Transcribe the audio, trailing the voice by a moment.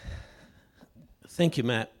Thank you,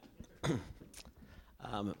 Matt.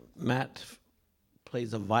 Matt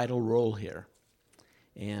plays a vital role here.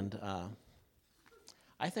 And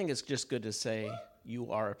I think it's just good to say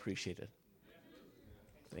you are appreciated.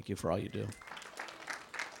 Thank you for all you do.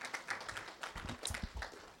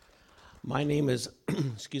 My name is,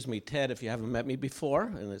 Ted, if you haven't met me before,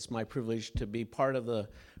 and it's my privilege to be part of the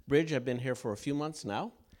Bridge. I've been here for a few months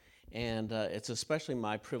now, and it's especially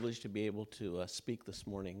my privilege to be able to speak this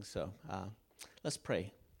morning. So let's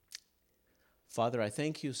pray. Father, I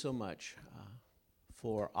thank you so much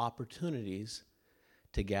for opportunities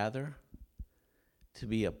to gather, to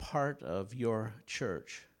be a part of your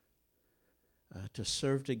church, to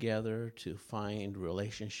serve together, to find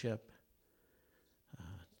relationship,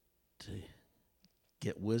 to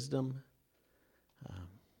get wisdom,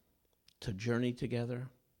 to journey together.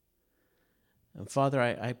 And Father,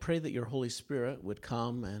 I pray that your Holy Spirit would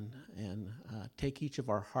come and take each of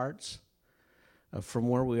our hearts from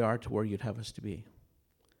where we are to where you'd have us to be.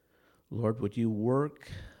 Lord, would you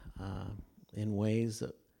work in ways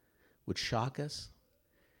that would shock us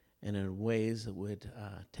and in ways that would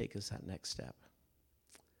take us that next step.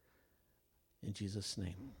 In Jesus'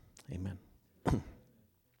 name, amen.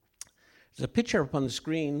 There's a picture up on the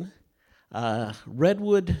screen,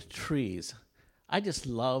 redwood trees. I just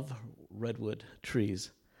love redwood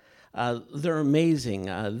trees. They're amazing.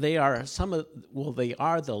 They are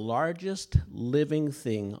the largest living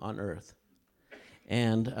thing on earth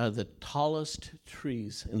and the tallest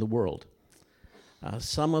trees in the world.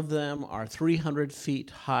 Some of them are 300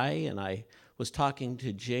 feet high, and I was talking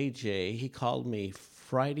to JJ. He called me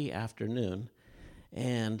Friday afternoon,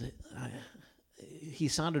 and he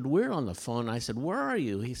sounded weird on the phone. I said, "Where are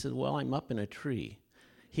you?" He said, "Well, I'm up in a tree."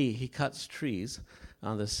 He cuts trees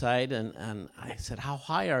on the side, and I said, "How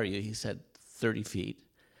high are you?" He said, 30 feet,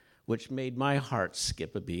 which made my heart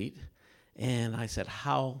skip a beat. And I said,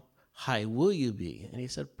 "How high will you be?" And he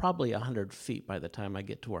said, "Probably 100 feet by the time I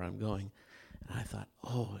get to where I'm going." And I thought,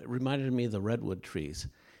 it reminded me of the redwood trees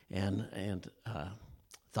and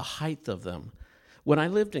the height of them. When I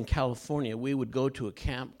lived in California, we would go to a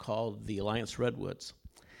camp called the Alliance Redwoods.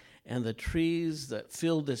 And the trees that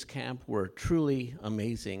filled this camp were truly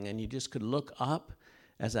amazing. And you just could look up,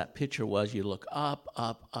 as that picture was, you look up,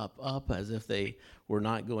 up, up, up, as if they were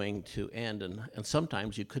not going to end. And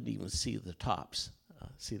sometimes you couldn't even see the tops,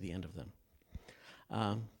 see the end of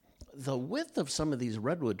them. The width of some of these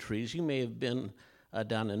redwood trees, you may have been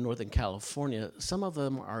down in Northern California, some of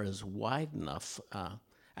them are as wide enough,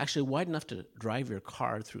 actually wide enough to drive your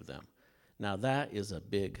car through them. Now that is a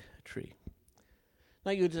big tree.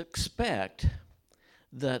 Now you'd expect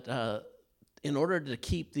that in order to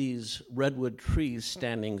keep these redwood trees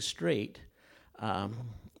standing straight,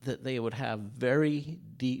 that they would have very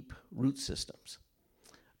deep root systems.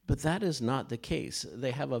 But that is not the case.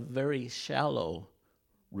 They have a very shallow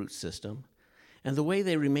root system. And the way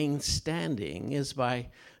they remain standing is by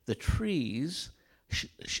the trees,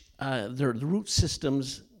 their root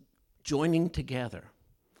systems joining together.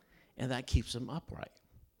 And that keeps them upright.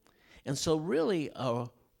 And so really, a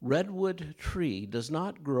redwood tree does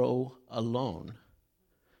not grow alone.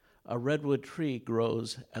 A redwood tree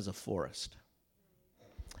grows as a forest.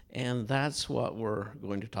 And that's what we're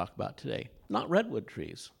going to talk about today. Not redwood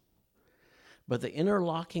trees, but the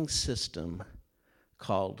interlocking system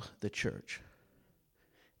called the church,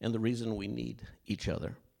 and the reason we need each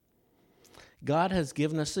other. God has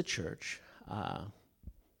given us the church,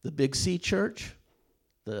 the Big C church,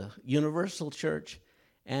 the universal church,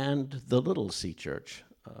 and the little C church,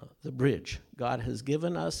 the Bridge. God has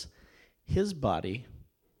given us his body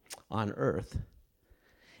on earth,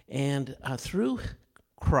 and through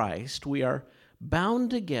Christ, we are bound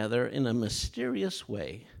together in a mysterious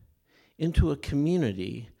way into a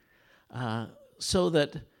community so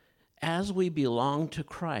that as we belong to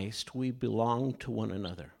Christ, we belong to one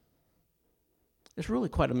another. It's really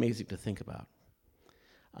quite amazing to think about.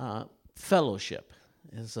 Fellowship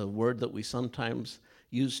is a word that we sometimes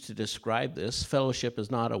use to describe this. Fellowship is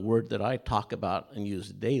not a word that I talk about and use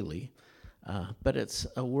daily, but it's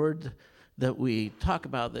a word that we talk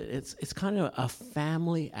about. That it's kind of a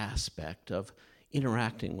family aspect of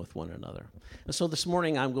interacting with one another. And so this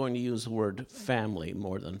morning I'm going to use the word family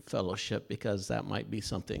more than fellowship because that might be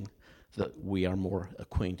something that we are more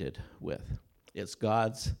acquainted with. It's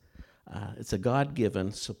a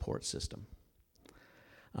God-given support system.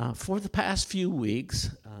 For the past few weeks,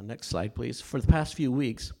 next slide please, for the past few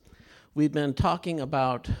weeks, we've been talking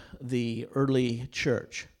about the early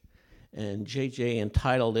church, and JJ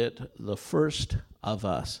entitled it The First of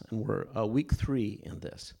Us, and we're week 3 in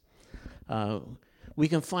this. we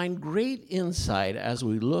can find great insight as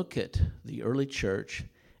we look at the early church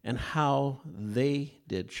and how they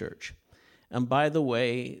did church. And by the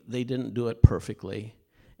way, they didn't do it perfectly,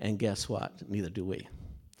 and guess what? Neither do we.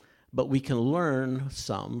 But we can learn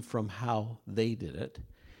some from how they did it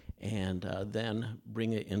and then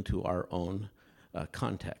bring it into our own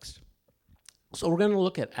context. So we're going to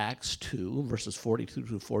look at Acts 2, verses 42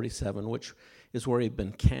 through 47, which is where we've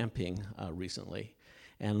been camping recently.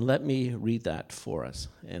 And let me read that for us.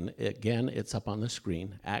 And again, it's up on the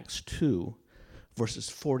screen. Acts 2, verses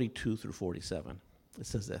 42 through 47. It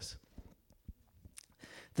says this.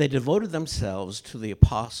 They devoted themselves to the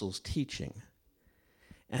apostles' teaching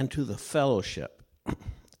and to the fellowship,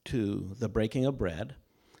 to the breaking of bread,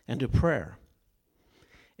 and to prayer.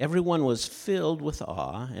 Everyone was filled with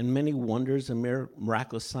awe, and many wonders and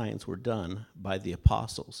miraculous signs were done by the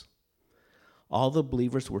apostles. All the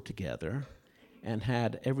believers were together and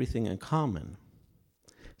had everything in common.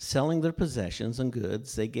 Selling their possessions and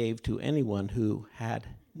goods, they gave to anyone who had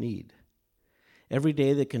need. Every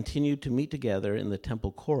day they continued to meet together in the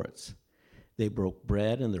temple courts. They broke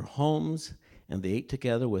bread in their homes, and they ate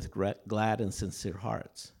together with glad and sincere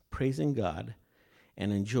hearts, praising God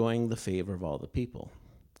and enjoying the favor of all the people.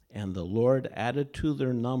 And the Lord added to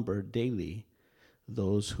their number daily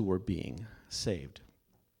those who were being saved.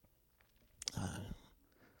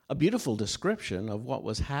 A beautiful description of what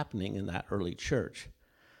was happening in that early church.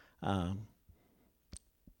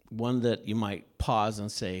 One that you might pause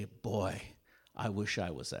and say, boy, I wish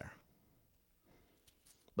I was there.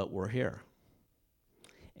 But we're here.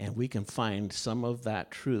 And we can find some of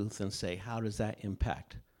that truth and say, how does that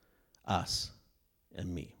impact us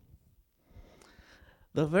and me?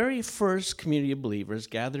 The very first community of believers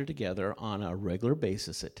gathered together on a regular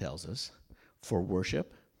basis, it tells us, for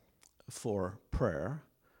worship, for prayer,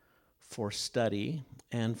 for study,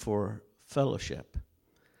 and for fellowship.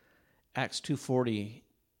 Acts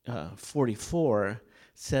 2:44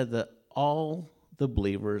 said that all the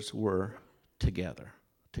believers were together.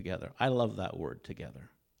 I love that word, together,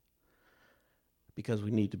 because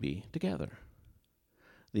we need to be together.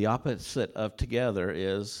 The opposite of together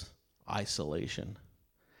is isolation,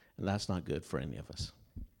 and that's not good for any of us.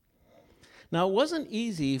 Now, it wasn't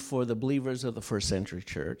easy for the believers of the first century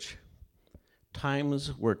church.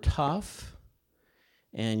 Times were tough,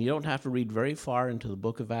 and you don't have to read very far into the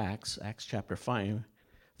book of Acts, Acts chapter 5,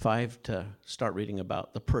 to start reading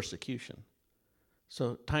about the persecution.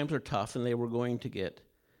 So times are tough, and they were going to get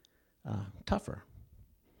tougher.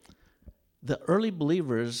 The early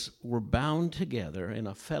believers were bound together in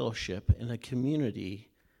a fellowship, in a community,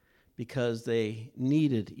 because they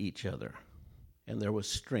needed each other, and there was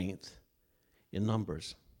strength in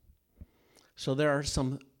numbers. So there are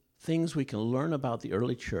some things we can learn about the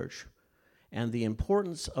early church and the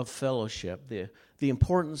importance of fellowship, the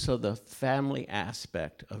importance of the family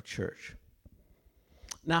aspect of church.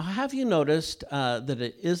 Now, have you noticed that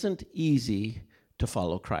it isn't easy to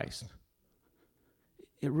follow Christ?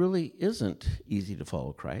 It really isn't easy to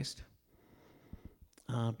follow Christ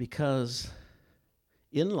because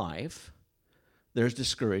in life, there's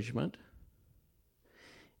discouragement.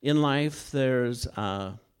 In life, there's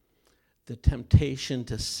the temptation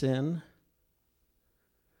to sin.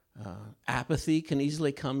 Apathy can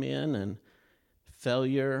easily come in, and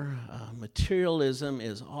failure. Materialism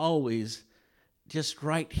is always just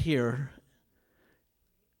right here.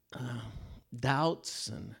 Doubts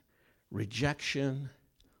and rejection,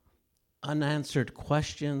 unanswered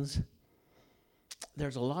questions.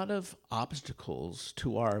 There's a lot of obstacles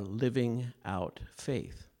to our living out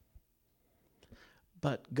faith.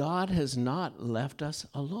 But God has not left us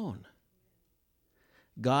alone.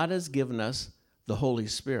 God has given us the Holy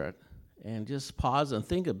Spirit. And just pause and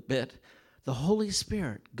think a bit. The Holy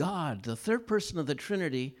Spirit, God, the third person of the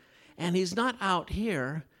Trinity, and he's not out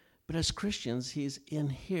here, but as Christians, he's in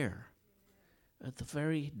here at the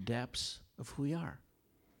very depths of who we are.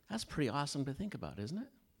 That's pretty awesome to think about, isn't it?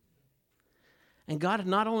 And God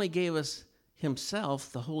not only gave us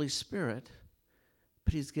himself, the Holy Spirit,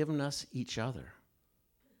 but he's given us each other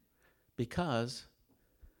because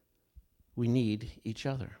we need each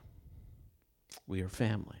other. We are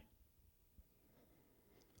family.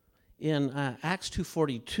 In Acts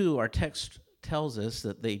 2:42, our text tells us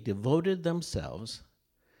that they devoted themselves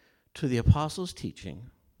to the apostles' teaching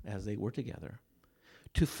as they were together,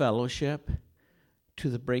 to fellowship, to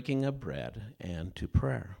the breaking of bread, and to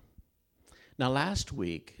prayer. Now, last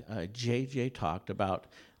week, JJ talked about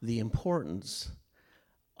the importance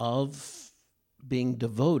of being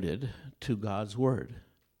devoted to God's word,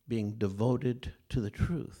 being devoted to the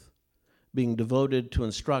truth, being devoted to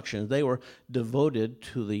instruction. They were devoted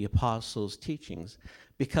to the apostles' teachings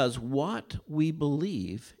because what we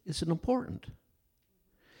believe is important.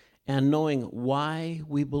 And knowing why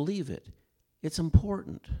we believe it, it's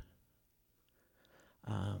important.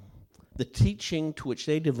 The teaching to which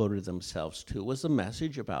they devoted themselves to was the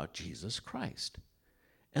message about Jesus Christ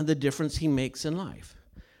and the difference he makes in life.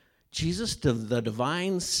 Jesus, the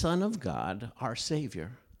divine Son of God, our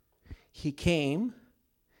Savior, he came.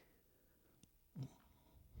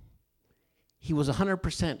 He was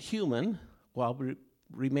 100% human while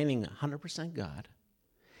remaining 100% God.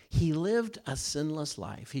 He lived a sinless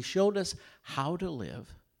life. He showed us how to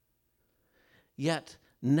live, yet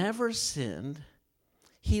never sinned.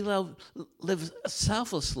 He lived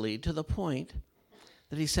selflessly to the point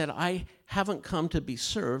that he said, I haven't come to be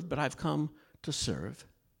served, but I've come to serve.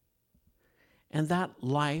 And that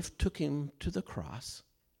life took him to the cross,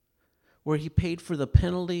 where he paid for the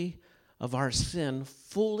penalty of our sin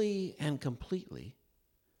fully and completely.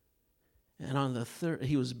 And on the third,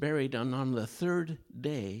 he was buried, and on the third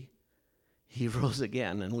day, he rose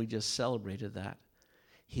again, and we just celebrated that.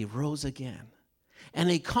 He rose again. And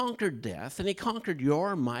he conquered death, and he conquered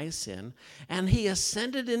your, my sin, and he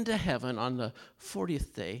ascended into heaven on the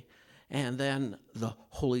 40th day, and then the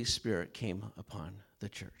Holy Spirit came upon the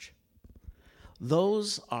church.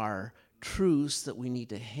 Those are truths that we need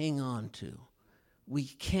to hang on to. We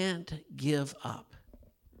can't give up.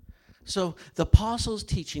 So the apostles'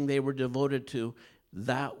 teaching they were devoted to,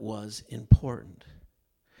 that was important.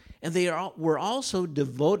 And they were also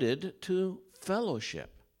devoted to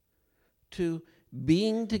fellowship, to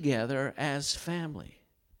being together as family.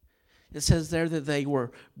 It says there that they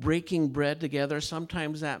were breaking bread together.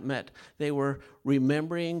 Sometimes that meant they were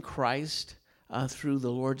remembering Christ through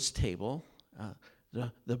the Lord's table,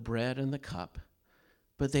 the bread and the cup.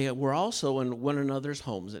 But they were also in one another's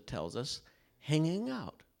homes, it tells us, hanging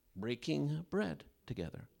out, breaking bread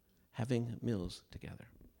together, having meals together.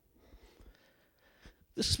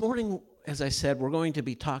 This morning, as I said, we're going to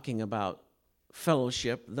be talking about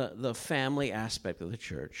fellowship, the family aspect of the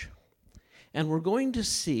church. And we're going to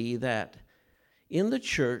see that in the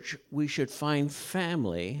church, we should find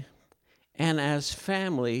family, and as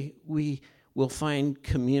family, we will find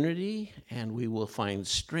community, and we will find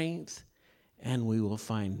strength, and we will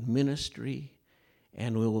find ministry,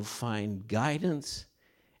 and we will find guidance,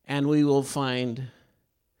 and we will find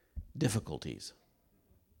difficulties.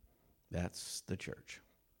 That's the church.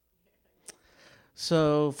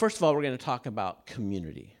 So, first of all, we're going to talk about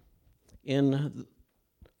community. In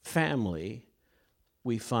family,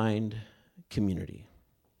 we find community.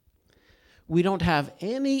 We don't have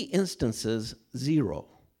any instances, zero.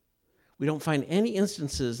 We don't find any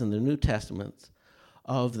instances in the New Testament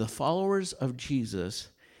of the followers of Jesus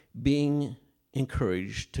being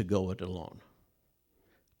encouraged to go it alone,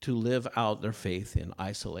 to live out their faith in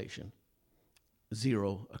isolation.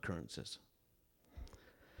 Zero occurrences.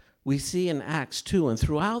 We see in Acts 2 and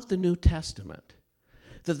throughout the New Testament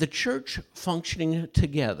that the church functioning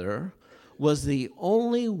together was the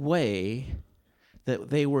only way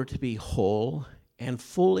that they were to be whole and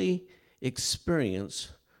fully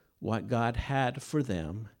experience what God had for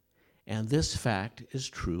them. And this fact is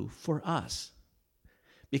true for us,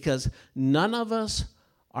 because none of us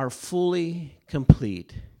are fully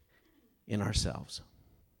complete in ourselves.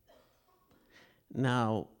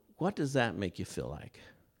 Now, what does that make you feel like?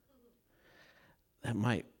 That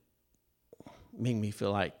might make me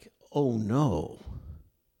feel like, oh no.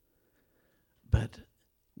 But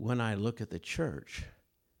when I look at the church,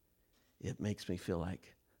 it makes me feel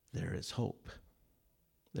like there is hope.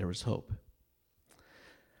 There is hope.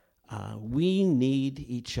 We need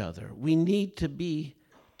each other. We need to be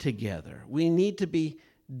together. We need to be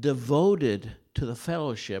devoted to the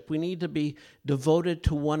fellowship. We need to be devoted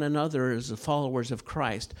to one another as the followers of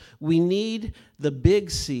Christ. We need the big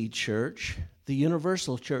C church, the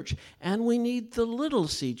universal church, and we need the little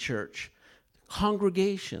C church,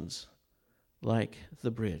 congregations like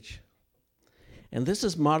the Bridge. And this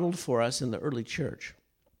is modeled for us in the early church.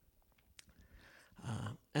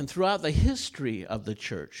 And throughout the history of the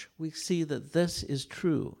church, we see that this is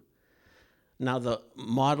true. Now, the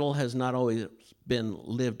model has not always been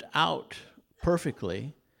lived out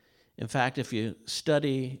perfectly. In fact, if you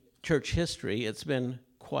study church history, it's been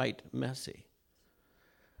quite messy.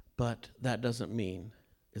 But that doesn't mean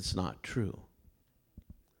it's not true.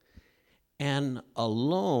 An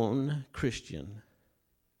alone Christian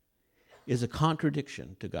is a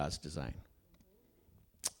contradiction to God's design.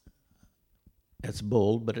 It's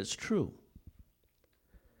bold, but it's true.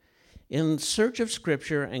 In search of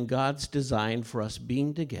Scripture and God's design for us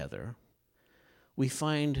being together, we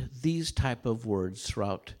find these type of words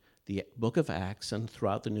throughout the book of Acts and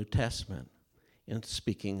throughout the New Testament in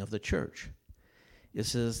speaking of the church. It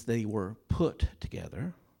says they were put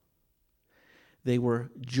together, they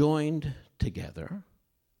were joined together,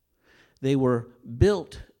 they were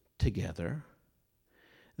built together,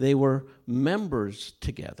 they were members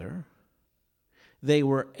together, they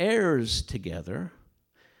were heirs together,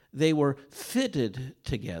 they were fitted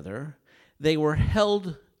together, they were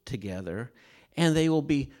held together, and they will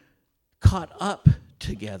be caught up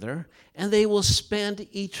together, and they will spend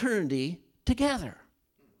eternity together.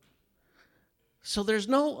 So there's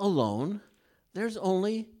no alone, there's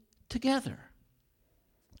only together.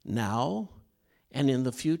 Now and in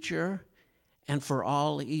the future and for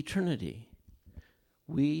all eternity,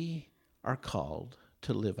 we are called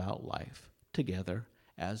to live out life together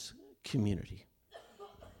as community.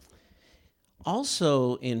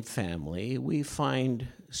 Also in family, we find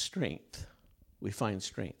strength.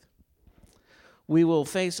 We will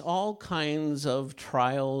face all kinds of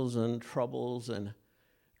trials and troubles and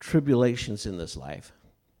tribulations in this life.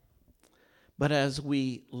 But as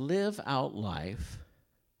we live out life,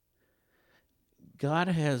 God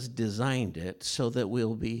has designed it so that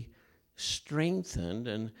we'll be strengthened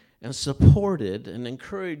and supported and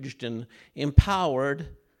encouraged and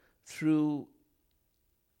empowered through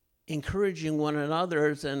encouraging one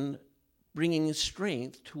another and bringing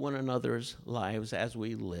strength to one another's lives as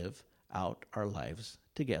we live out our lives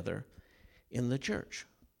together in the church.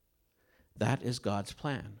 That is God's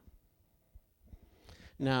plan.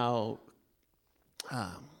 Now,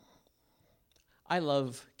 I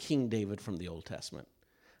love King David from the Old Testament.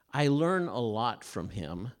 I learn a lot from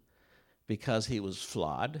him because he was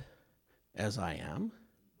flawed, as I am,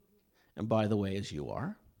 and by the way, as you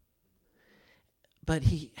are. But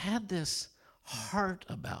he had this heart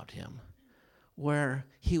about him where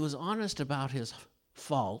he was honest about his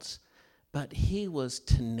faults, but he was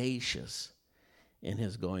tenacious in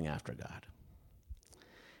his going after God.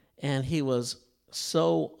 And he was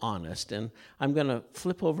so honest. And I'm going to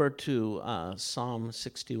flip over to Psalm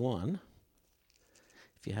 61.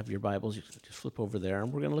 If you have your Bibles, you just flip over there.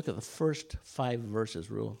 And we're going to look at the first 5 verses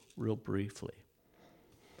real briefly.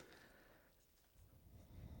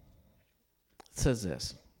 It says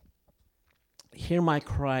this: "Hear my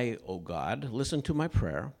cry, O God. Listen to my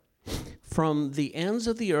prayer. From the ends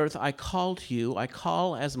of the earth I call to you. I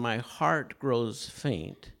call as my heart grows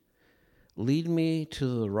faint. Lead me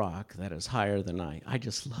to the rock that is higher than I." I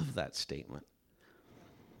just love that statement.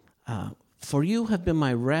 "For you have been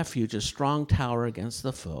my refuge, a strong tower against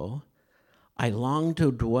the foe. I long to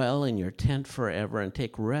dwell in your tent forever and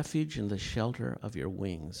take refuge in the shelter of your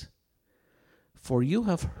wings. For you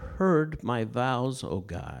have heard my vows, O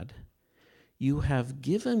God. You have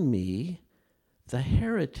given me the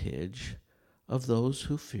heritage of those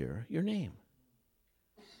who fear your name."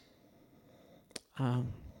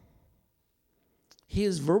 He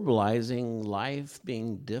is verbalizing life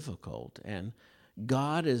being difficult and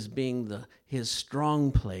God as being his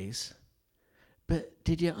strong place. But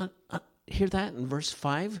did you hear that in verse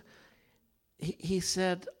 5? He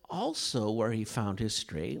said also where he found his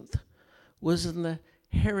strength was in the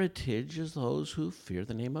heritage of those who fear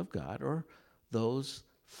the name of God, or those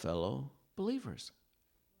fellow believers.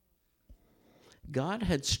 God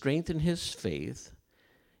had strengthened his faith,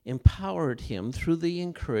 empowered him through the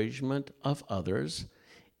encouragement of others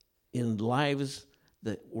in lives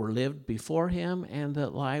that were lived before him and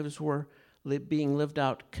that lives were being lived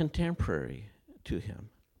out contemporary to him.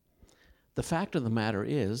 The fact of the matter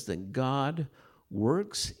is that God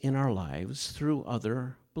works in our lives through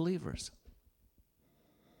other believers.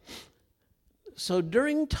 So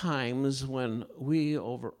during times when we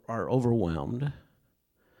are overwhelmed,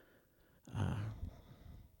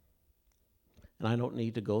 and I don't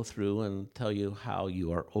need to go through and tell you how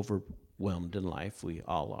you are overwhelmed in life. We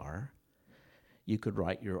all are. You could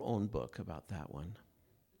write your own book about that one.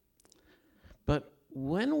 But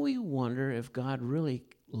when we wonder if God really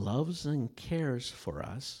loves and cares for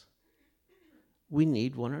us, we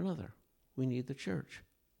need one another. We need the church.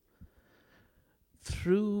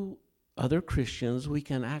 Through other Christians, we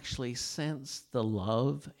can actually sense the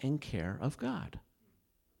love and care of God.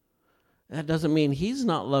 That doesn't mean he's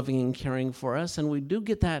not loving and caring for us, and we do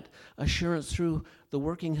get that assurance through the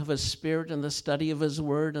working of his Spirit and the study of his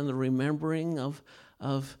word and the remembering of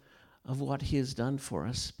what he has done for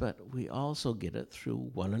us, but we also get it through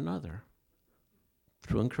one another,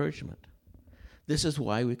 through encouragement. This is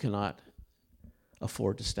why we cannot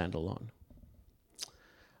afford to stand alone.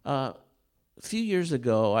 A few years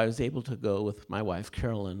ago, I was able to go with my wife,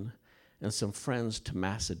 Carolyn, and some friends to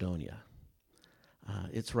Macedonia.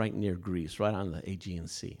 It's right near Greece, right on the Aegean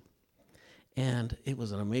Sea. And it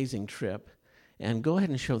was an amazing trip. And go ahead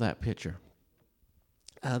and show that picture.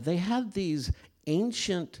 They had these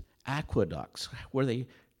ancient aqueducts where they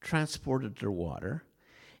transported their water.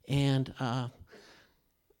 And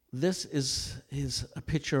this is a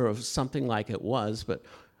picture of something like it was, but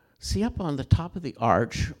see up on the top of the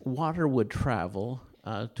arch, water would travel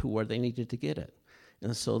to where they needed to get it.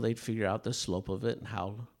 And so they'd figure out the slope of it and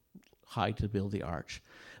how high to build the arch.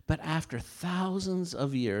 But after thousands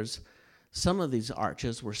of years, some of these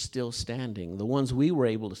arches were still standing. The ones we were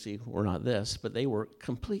able to see were not this, but they were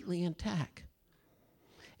completely intact.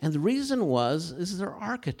 And the reason is their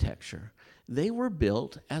architecture. They were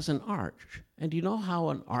built as an arch. And do you know how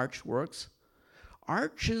an arch works?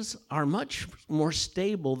 Arches are much more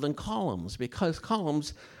stable than columns because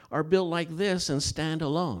columns are built like this and stand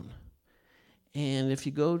alone. And if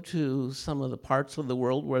you go to some of the parts of the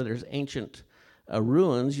world where there's ancient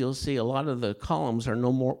ruins, you'll see a lot of the columns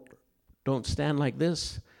don't stand like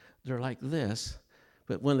this. They're like this.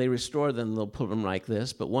 But when they restore them, they'll put them like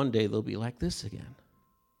this. But one day they'll be like this again.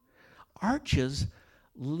 Arches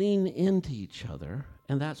lean into each other,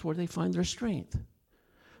 and that's where they find their strength.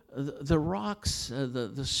 The rocks,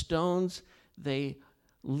 the stones, they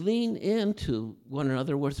lean into one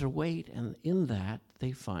another with their weight, and in that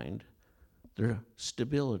they find their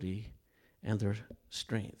stability and their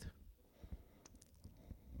strength.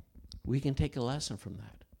 We can take a lesson from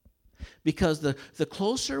that. Because the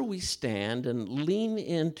closer we stand and lean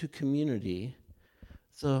into community,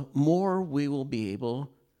 the more we will be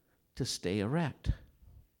able to stay erect.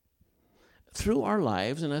 Through our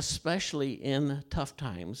lives, and especially in tough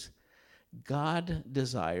times, God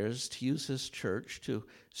desires to use his church to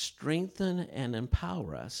strengthen and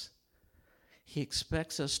empower us. He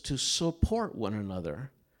expects us to support one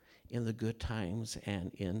another in the good times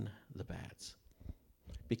and in the bads,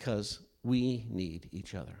 because we need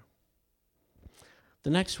each other. The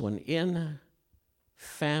next one, in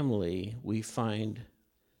family, we find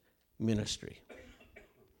ministry.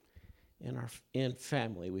 In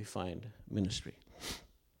family, we find ministry.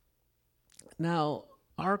 Now,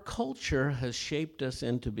 our culture has shaped us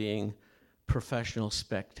into being professional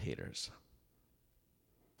spectators.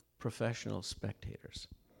 Professional spectators.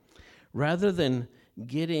 Rather than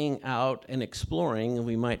getting out and exploring,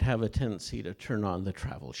 we might have a tendency to turn on the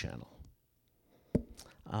Travel Channel.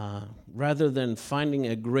 Rather than finding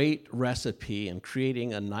a great recipe and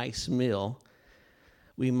creating a nice meal,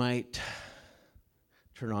 we might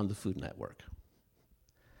turn on the Food Network.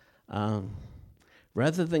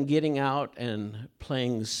 Rather than getting out and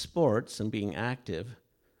playing sports and being active,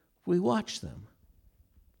 we watch them.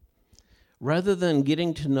 Rather than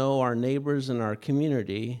getting to know our neighbors and our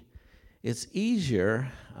community, it's easier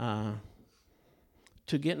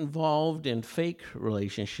to get involved in fake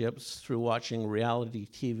relationships through watching reality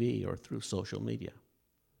TV or through social media.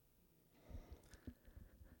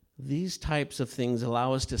 These types of things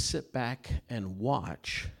allow us to sit back and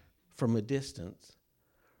watch from a distance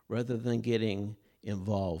rather than getting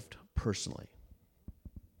involved personally.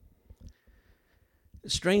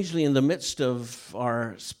 Strangely, in the midst of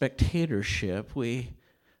our spectatorship, we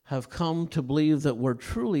have come to believe that we're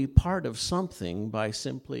truly part of something by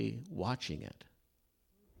simply watching it.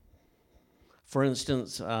 For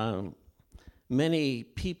instance, many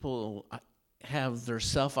people have their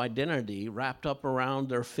self-identity wrapped up around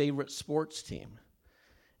their favorite sports team.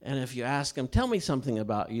 And if you ask them, tell me something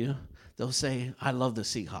about you, they'll say, I love the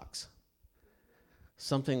Seahawks.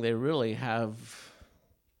 Something they really have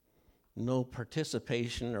no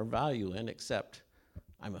participation or value in except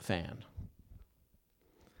I'm a fan.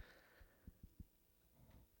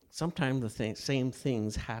 Sometimes the same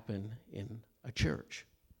things happen in a church.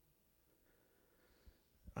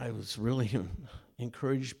 I was really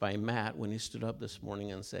encouraged by Matt when he stood up this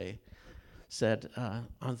morning and said,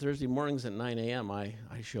 on Thursday mornings at 9 a.m. I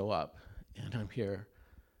show up, and I'm here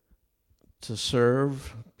to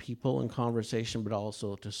serve people in conversation, but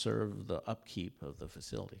also to serve the upkeep of the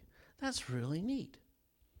facility. That's really neat.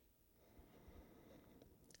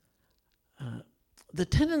 The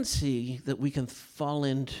tendency that we can fall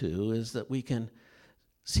into is that we can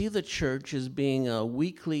see the church as being a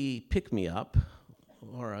weekly pick-me-up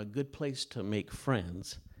or a good place to make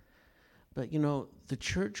friends. But, you know, the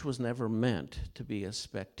church was never meant to be a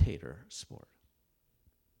spectator sport.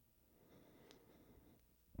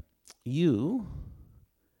 You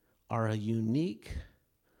are a unique,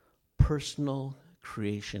 personal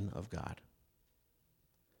creation of God.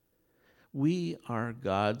 We are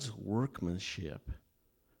God's workmanship.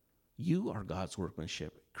 You are God's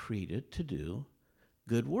workmanship, created to do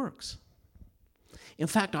good works. In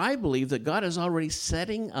fact, I believe that God is already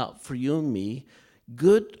setting up for you and me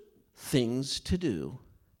good things to do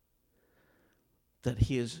that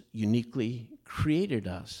he has uniquely created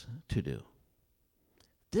us to do.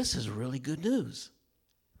 This is really good news.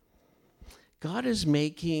 God is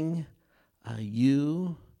making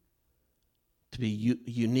you to be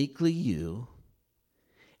uniquely you,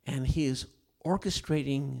 and he is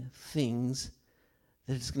orchestrating things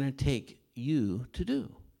that it's going to take you to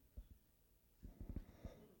do.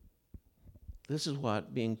 This is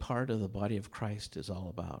what being part of the body of Christ is all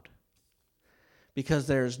about. Because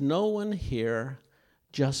there's no one here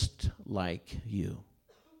just like you.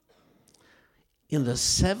 In the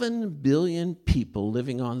 7 billion people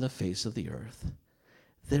living on the face of the earth,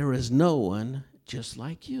 there is no one just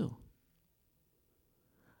like you.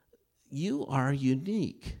 You are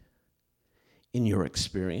unique in your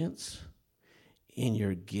experience, in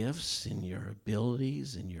your gifts, in your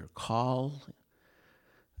abilities, in your call.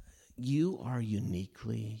 You are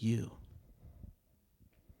uniquely you.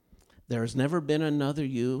 There's never been another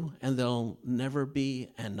you, and there'll never be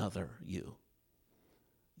another you.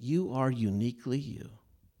 You are uniquely you.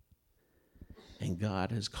 And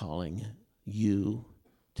God is calling you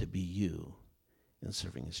to be you in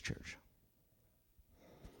serving his church.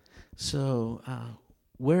 So,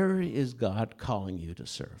 where is God calling you to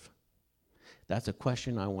serve? That's a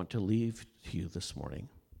question I want to leave to you this morning.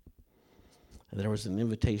 There was an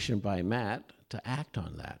invitation by Matt to act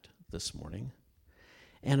on that this morning.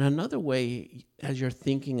 And another way, as you're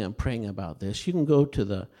thinking and praying about this, you can go to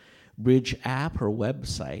the Bridge app or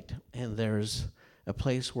website, and there's a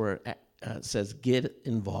place where it says Get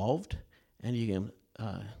Involved, and you can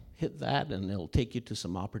hit that, and it'll take you to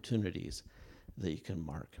some opportunities that you can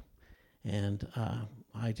mark. And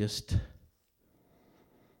I just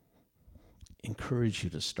encourage you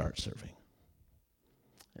to start serving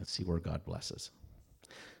and see where God blesses.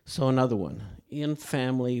 So another one, in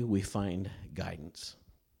family we find guidance.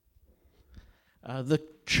 The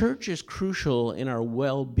church is crucial in our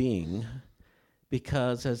well-being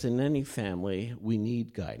because, as in any family, we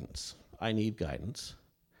need guidance. I need guidance.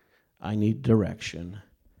 I need direction.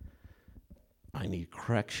 I need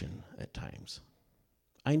correction at times.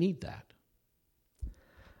 I need that.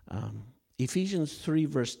 Ephesians 3,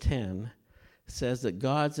 verse 10 says that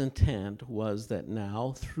God's intent was that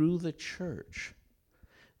now, through the church,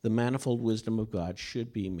 the manifold wisdom of God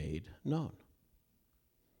should be made known.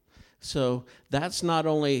 So that's not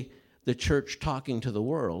only the church talking to the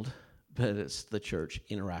world, but it's the church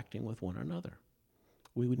interacting with one another.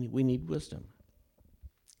 We need wisdom.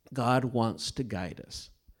 God wants to guide us.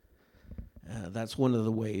 That's one of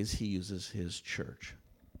the ways he uses his church.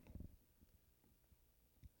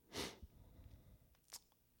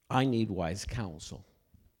 I need wise counsel.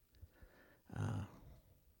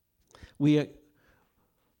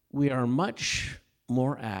 We are much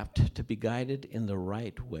more apt to be guided in the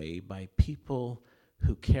right way by people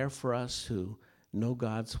who care for us, who know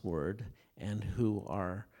God's word, and who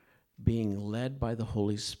are being led by the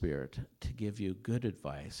Holy Spirit to give you good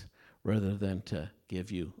advice rather than to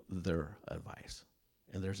give you their advice.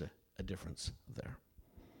 And there's a difference there.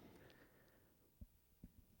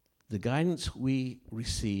 The guidance we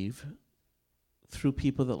receive through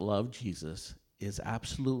people that love Jesus is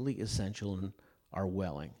absolutely essential in our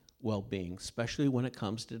well-being, especially when it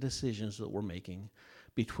comes to decisions that we're making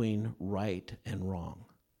between right and wrong.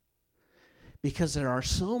 Because there are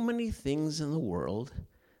so many things in the world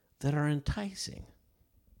that are enticing,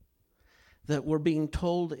 that we're being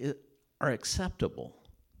told are acceptable,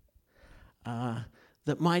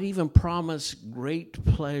 that might even promise great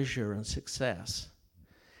pleasure and success.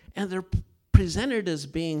 And they're presented as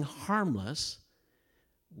being harmless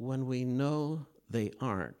when we know they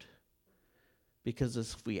aren't. Because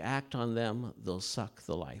if we act on them, they'll suck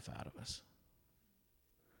the life out of us.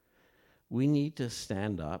 We need to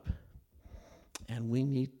stand up, and we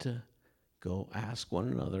need to go ask one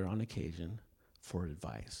another on occasion for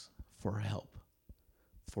advice, for help,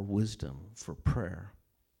 for wisdom, for prayer.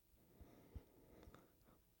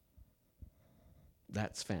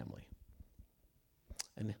 That's family.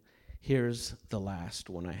 And here's the last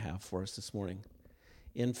one I have for us this morning.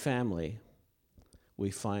 In family,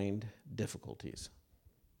 we find difficulties.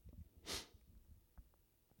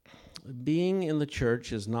 Being in the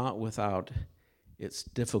church is not without its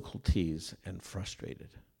difficulties and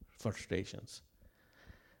frustrations.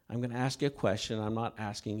 I'm going to ask you a question. I'm not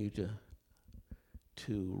asking you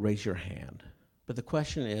to raise your hand. But the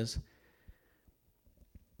question is,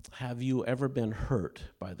 have you ever been hurt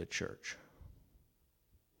by the church?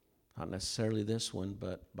 Not necessarily this one,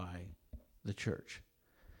 but by the church.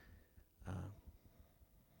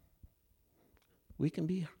 We can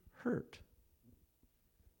be hurt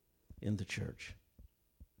in the church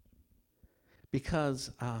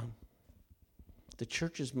because the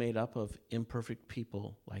church is made up of imperfect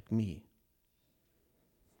people like me.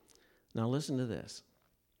 Now listen to this.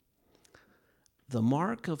 The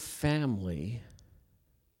mark of family,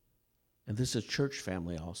 and this is church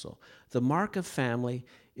family also, the mark of family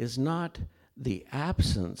is not the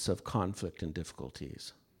absence of conflict and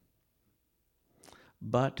difficulties,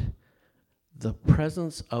 but the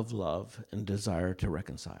presence of love and desire to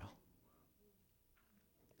reconcile.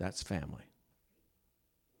 That's family.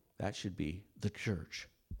 That should be the church.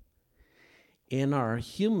 In our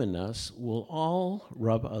humanness, we'll all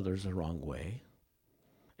rub others the wrong way,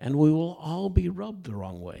 and we will all be rubbed the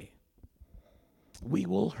wrong way. We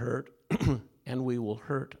will hurt, and we will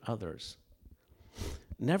hurt others.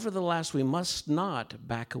 Nevertheless, we must not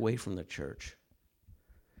back away from the church.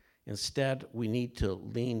 Instead, we need to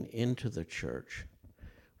lean into the church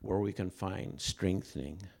where we can find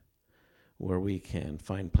strengthening, where we can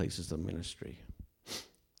find places of ministry,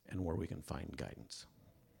 and where we can find guidance.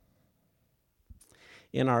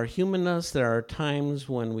 In our humanness, there are times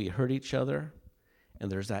when we hurt each other,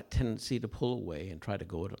 and there's that tendency to pull away and try to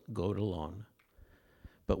go it alone.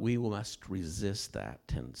 But we must resist that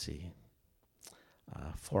tendency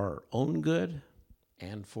for our own good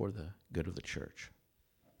and for the good of the church.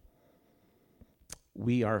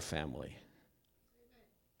 We are family.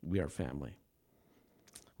 We are family.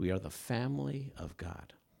 We are the family of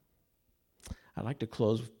God. I'd like to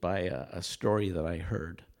close by a story that I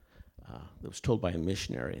heard that was told by a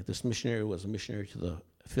missionary. This missionary was a missionary to the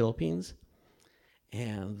Philippines,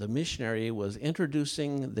 and the missionary was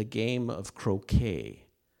introducing the game of croquet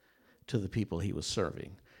to the people he was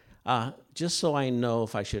serving. Just so I know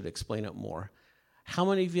if I should explain it more, how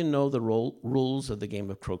many of you know the rules of the game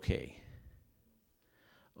of croquet?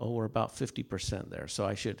 Oh, we're about 50% there, so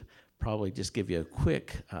I should probably just give you a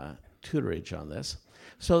quick tutorage on this.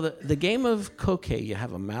 So the game of croquet, you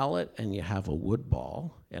have a mallet and you have a wood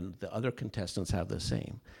ball, and the other contestants have the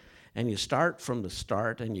same. And you start from the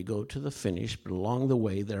start and you go to the finish, but along the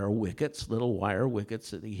way there are wickets, little wire wickets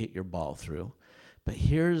that you hit your ball through. But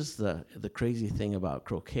here's the crazy thing about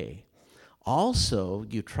croquet. Also,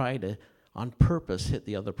 you try to, on purpose, hit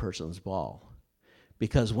the other person's ball.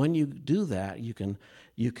 Because when you do that, you can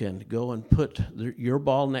go and put your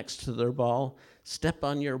ball next to their ball, step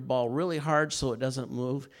on your ball really hard so it doesn't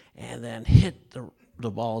move, and then hit the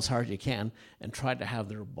ball as hard as you can and try to have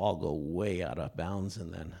their ball go way out of bounds,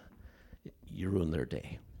 and then you ruin their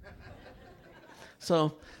day.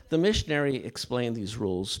 So the missionary explained these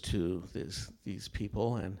rules to these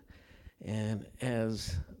people, and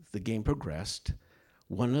as the game progressed,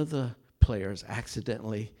 one of the players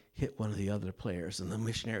accidentally hit one of the other players, and the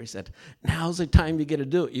missionary said, now's the time you get to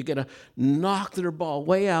do it. You get to knock their ball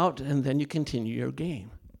way out, and then you continue your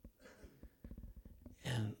game.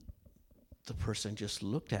 And the person just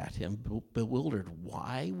looked at him, bewildered.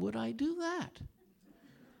 Why would I do that?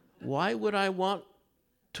 Why would I want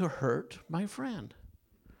to hurt my friend?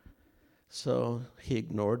 So he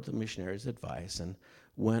ignored the missionary's advice and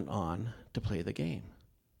went on to play the game.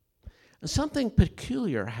 And something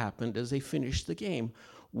peculiar happened as they finished the game.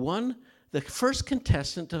 The first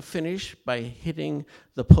contestant to finish by hitting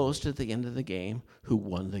the post at the end of the game, who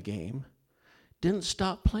won the game, didn't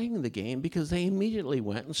stop playing the game because they immediately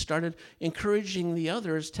went and started encouraging the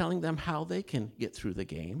others, telling them how they can get through the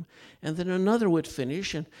game. And then another would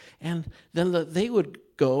finish, and then they would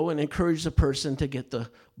go and encourage the person to get the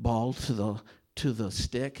ball to the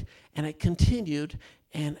stick. And it continued,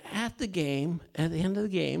 and at the end of the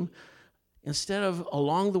game, instead of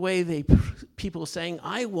along the way people saying,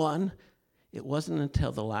 I won, it wasn't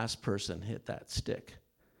until the last person hit that stick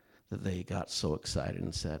that they got so excited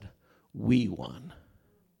and said, we won.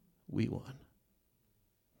 We won.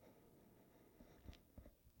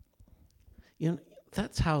 You know,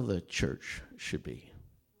 that's how the church should be.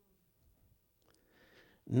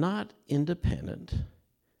 Not independent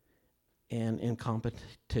and in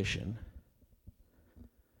competition,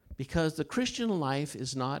 because the Christian life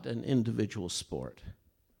is not an individual sport.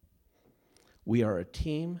 We are a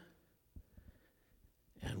team,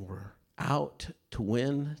 and we're out to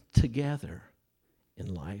win together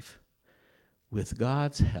in life with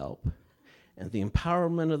God's help and the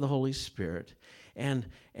empowerment of the Holy Spirit and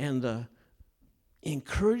the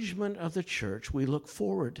encouragement of the church. We look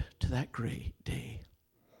forward to that great day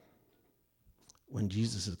when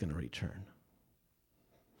Jesus is going to return.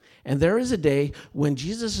 And there is a day when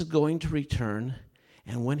Jesus is going to return,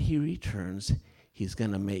 and when he returns, he's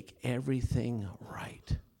going to make everything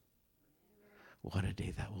right. What a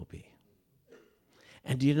day that will be.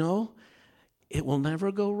 And do you know, it will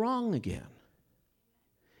never go wrong again.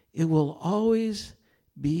 It will always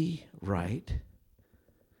be right.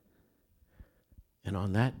 And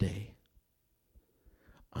on that day,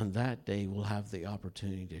 we'll have the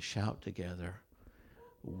opportunity to shout together,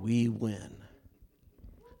 "We win.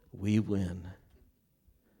 We win."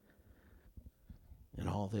 And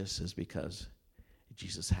all this is because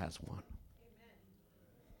Jesus has won. Amen.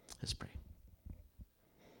 Let's pray.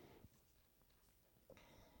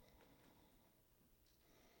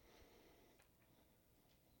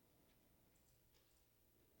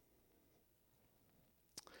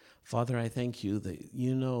 Father, I thank you that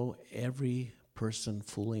you know every person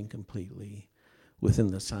fully and completely within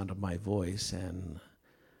the sound of my voice, and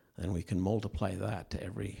we can multiply that to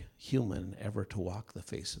every human ever to walk the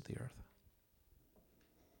face of the earth.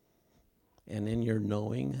 And in your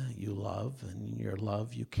knowing, you love, and in your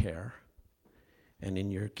love, you care, and in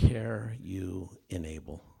your care, you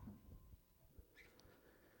enable.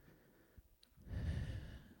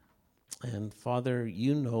 And Father,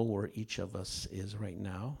 you know where each of us is right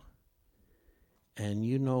now. And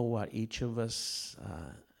you know what each of us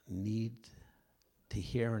need to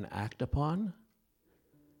hear and act upon.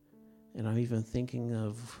 And I'm even thinking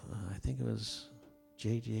of, I think it was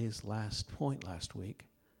JJ's last point last week,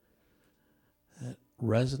 that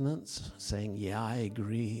resonance, saying, yeah, I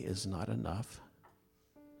agree, is not enough.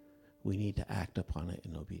 We need to act upon it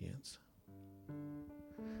in obedience.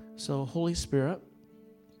 So, Holy Spirit,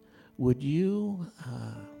 would you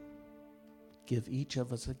give each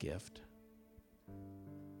of us a gift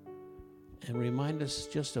and remind us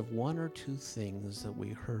just of one or two things that we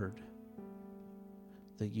heard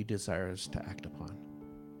that you desire us to act upon.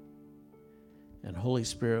 And Holy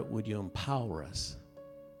Spirit, would you empower us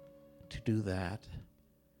to do that?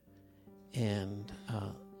 And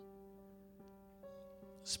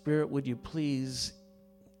Spirit, would you please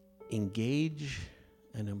engage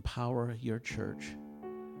and empower your church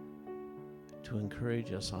to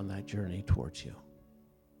encourage us on that journey towards you.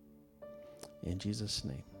 In Jesus'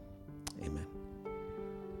 name. Amen.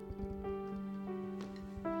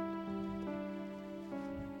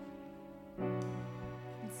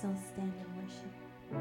 And so stand and worship.